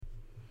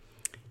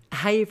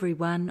Hey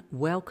everyone,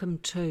 welcome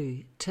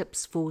to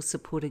Tips for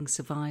Supporting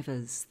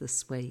Survivors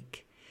this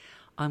week.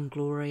 I'm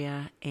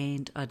Gloria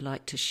and I'd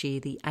like to share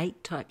the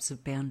 8 types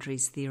of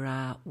boundaries there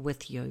are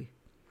with you.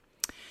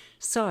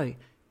 So,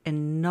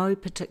 in no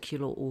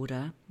particular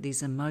order,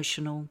 there's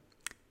emotional,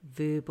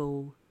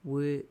 verbal,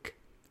 work,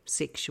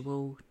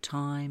 sexual,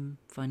 time,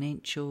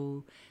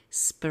 financial,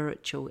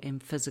 spiritual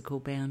and physical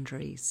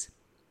boundaries.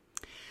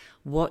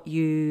 What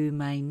you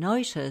may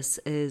notice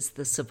is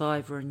the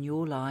survivor in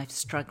your life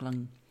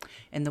struggling.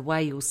 And the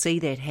way you'll see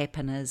that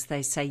happen is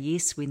they say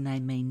yes when they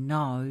mean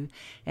no,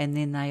 and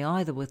then they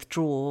either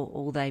withdraw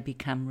or they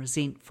become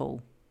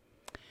resentful.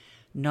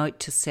 Note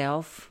to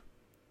self,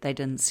 they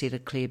didn't set a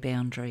clear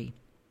boundary.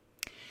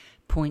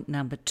 Point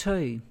number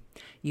 2,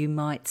 you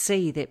might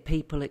see that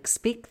people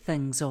expect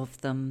things of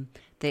them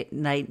that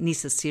they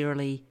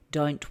necessarily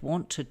don't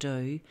want to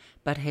do,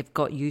 but have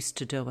got used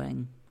to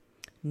doing.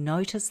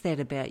 Notice that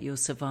about your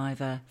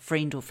survivor,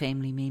 friend or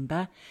family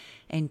member,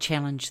 and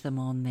challenge them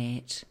on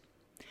that.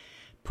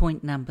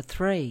 Point number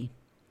 3,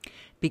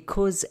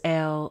 because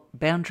our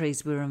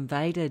boundaries were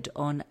invaded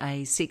on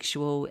a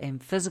sexual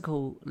and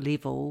physical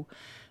level,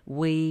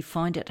 we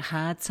find it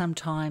hard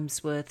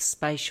sometimes with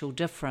spatial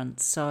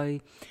difference.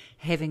 So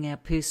having our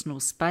personal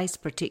space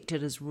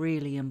protected is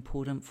really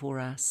important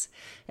for us.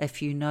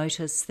 If you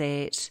notice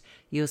that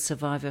your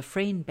survivor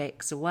friend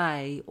backs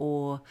away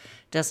or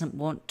doesn't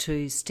want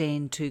to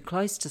stand too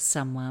close to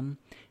someone,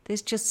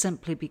 that's just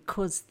simply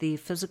because their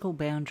physical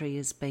boundary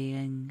is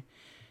being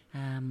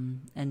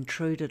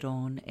intruded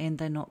on and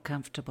they're not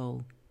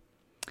comfortable.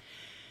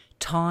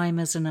 Time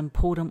is an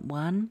important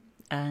one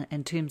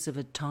in terms of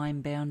a time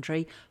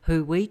boundary.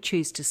 Who we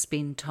choose to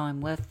spend time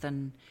with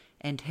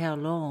and how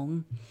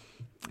long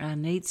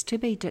needs to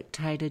be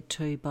dictated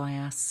to by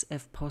us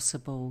if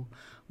possible.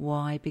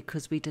 Why?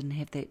 Because we didn't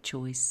have that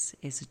choice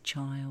as a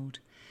child.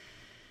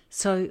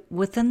 So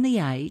within the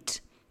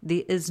 8,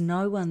 there is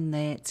no one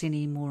that's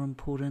any more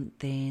important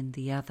than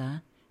the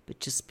other, but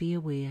just be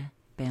aware,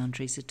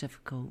 boundaries are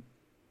difficult.